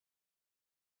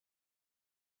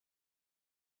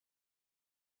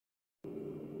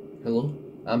Hello,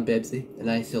 I'm Bebsi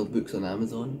and I sell books on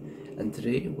Amazon, and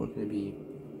today we're going to be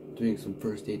doing some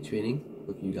first aid training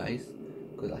with you guys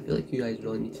because I feel like you guys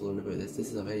really need to learn about this.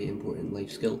 This is a very important life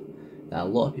skill that a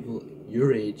lot of people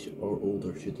your age or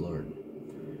older should learn.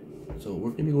 So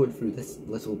we're going to be going through this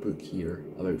little book here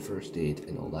about first aid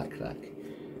and all that crack.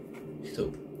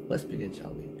 So let's begin,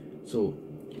 shall we? So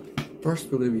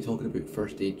first we're going to be talking about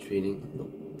first aid training. No.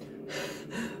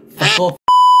 Fuck off.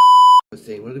 I was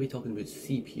saying we're going to be talking about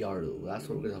CPR though. That's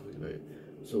what we're going to be talking about.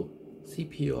 So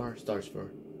CPR stands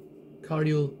for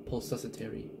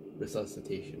cardiopulmonary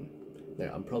resuscitation.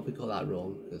 Now I'm probably got that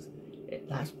wrong because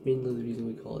that's mainly the reason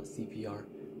we call it CPR.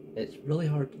 It's really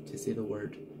hard to say the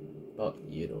word, but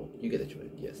you know, you get the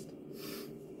gist.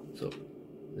 So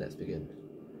let's begin.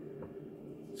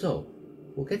 So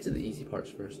we'll get to the easy parts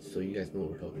first so you guys know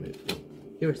what we're talking about. So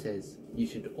here it says you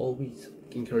should always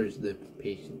encourage the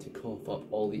patient to cough up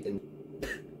all the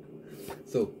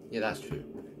So yeah, that's true.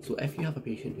 So if you have a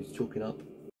patient who's choking up,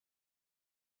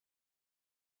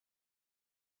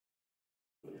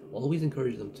 always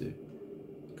encourage them to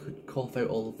cough out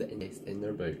all of the nest in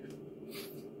their mouth,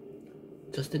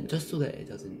 just so that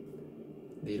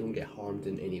they don't get harmed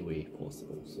in any way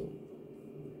possible. So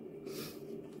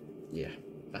yeah,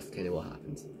 that's kind of what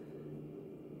happens.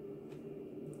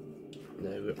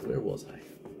 Now where was I?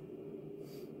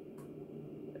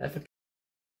 If a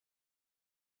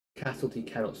casualty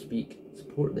cannot speak,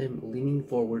 support them leaning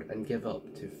forward and give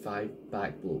up to 5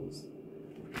 back blows.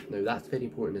 Now that's very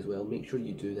important as well. Make sure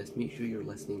you do this. Make sure you're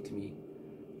listening to me,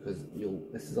 because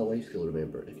this is a life skill,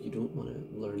 remember. If you don't want to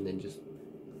learn, then just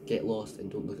get lost and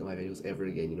don't look at my videos ever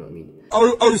again, you know what I mean?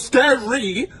 Oh,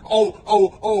 scary!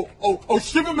 Oh,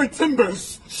 shiver my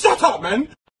timbers! Shut up, man!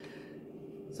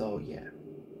 So yeah.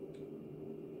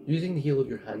 Using the heel of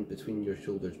your hand between your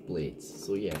shoulders blades.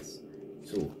 So yes.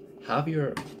 So have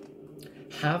your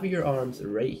arms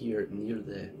right here near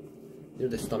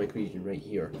the stomach region right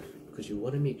here, because you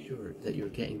want to make sure that you're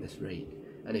getting this right.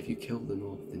 And if you kill them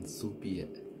off, then so be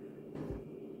it.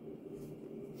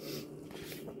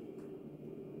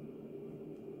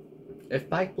 If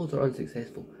back blows are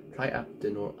unsuccessful, try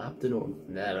abdominal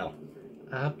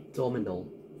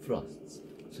thrusts.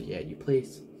 So yeah, you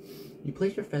place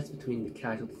your fist between the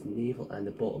casualty's navel and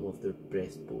the bottom of their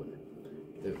breastbone.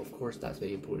 Now, of course, that's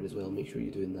very important as well. Make sure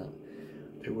you're doing that.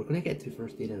 Now, we're going to get to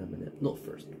first aid in a minute. Not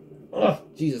first. Oh,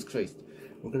 Jesus Christ.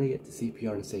 We're going to get to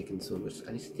CPR in a second, so I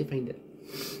need to find it.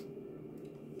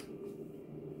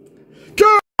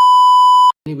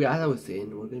 Anyway, as I was saying,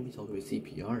 we're going to be talking about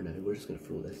CPR now. We're just going to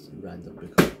throw this random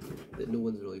book up that no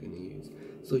one's really going to use.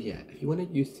 So yeah, if you want to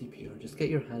use CPR, just get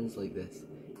your hands like this.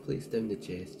 Place down the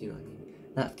chest, you know what I mean?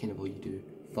 That's kind of all you do.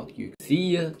 Fuck you.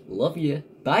 See ya. Love ya.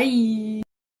 Bye.